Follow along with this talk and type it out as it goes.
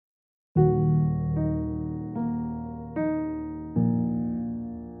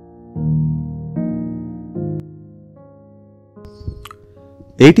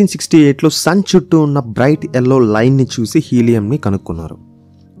1868లో sun చుట్టూ ఉన్న bright yellow లైన్ని చూసి హీలియంని కనుక్కున్నారు.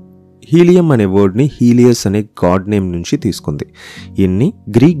 హీలియం అనే వర్డ్ని హీలియస్ అనే గాడ్ నేమ్ నుంచి తీసుకుంది. ఈయన్ని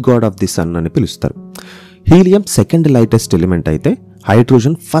Greek God of the sun అని పిలుస్తారు. హీలియం సెకండ్ లైటెస్ట్ ఎలిమెంట్ అయితే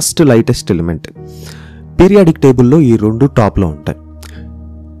hydrogen first lightest element. Periodic టేబుల్లో ఈ రెండు టాప్లో ఉంటాయి.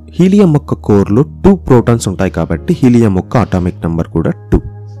 హీలియం యొక్క కోర్లో 2 ప్రోటాన్స్ ఉంటాయి కాబట్టి హీలియం యొక్క అటామిక్ నెంబర్ కూడా 2.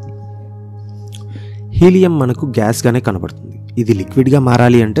 హీలియం మనకు గ్యాస్గానే కనబడుతుంది. ఇది లిక్విడ్గా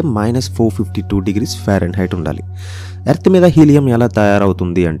మారాలి అంటే -452 degrees Fahrenheit ఉండాలి. ఎర్త్ మీద హీలియం ఎలా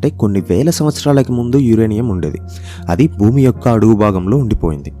తయారవుతుంది అంటే కొన్ని వేల సంవత్సరాలకి ముందు యురేనియం ఉండేది. అది భూమి యొక్క అడుగు భాగంలో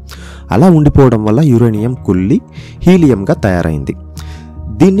ఉండిపోయింది. అలా ఉండిపోవడం వల్ల యురేనియం కుళ్ళి హీలియంగా తయారైంది.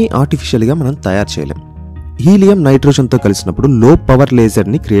 దీన్ని ఆర్టిఫిషియల్గా మనం తయారు చేయలేం. హీలియం నైట్రోజన్తో కలిసినప్పుడు లో పవర్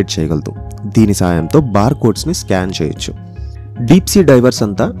లేజర్ని క్రియేట్ చేయగలదు. దీని సాయంతో బార్ కోడ్స్ని స్కాన్ చేయొచ్చు. డీప్ సీ డైవర్స్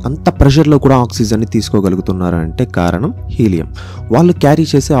అంత ప్రెషర్లో కూడా ఆక్సిజన్ని తీసుకోగలుగుతున్నారు అంటే కారణం హీలియం. వాళ్ళు క్యారీ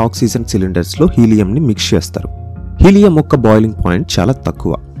చేసే ఆక్సిజన్ సిలిండర్స్లో హీలియంని మిక్స్ చేస్తారు. హీలియం యొక్క బాయిలింగ్ పాయింట్ చాలా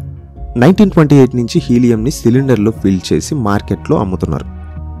తక్కువ. 1928 నుంచి హీలియంని సిలిండర్లో ఫిల్ చేసి మార్కెట్లో అమ్ముతున్నారు.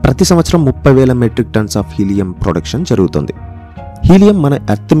 ప్రతి సంవత్సరం 30,000 metric tons of helium production జరుగుతుంది. హీలియం మన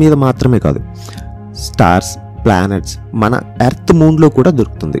ఎర్త్ మీద మాత్రమే కాదు, స్టార్స్, ప్లానెట్స్, మన ఎర్త్ మూన్లో కూడా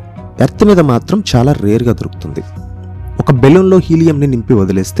దొరుకుతుంది. ఎర్త్ మీద మాత్రం చాలా రేర్గా దొరుకుతుంది. ఒక బెలూన్లో హీలియంని నింపి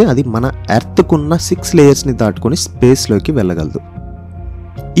వదిలేస్తే అది మన ఎర్త్కున్న 6 లేయర్స్ని దాటుకొని స్పేస్లోకి వెళ్ళగలదు.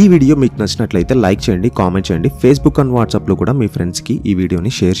 ఈ వీడియో మీకు నచ్చినట్లయితే లైక్ చేయండి, కామెంట్ చేయండి. ఫేస్బుక్ అండ్ వాట్సాప్లో కూడా మీ ఫ్రెండ్స్కి ఈ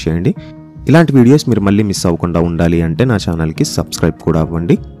వీడియోని షేర్ చేయండి. ఇలాంటి వీడియోస్ మీరు మళ్ళీ మిస్ అవ్వకుండా ఉండాలి అంటే నా ఛానల్కి సబ్స్క్రైబ్ కూడా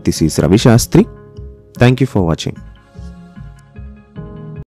అవ్వండి. This is Ravi Sastry. Thank you for watching.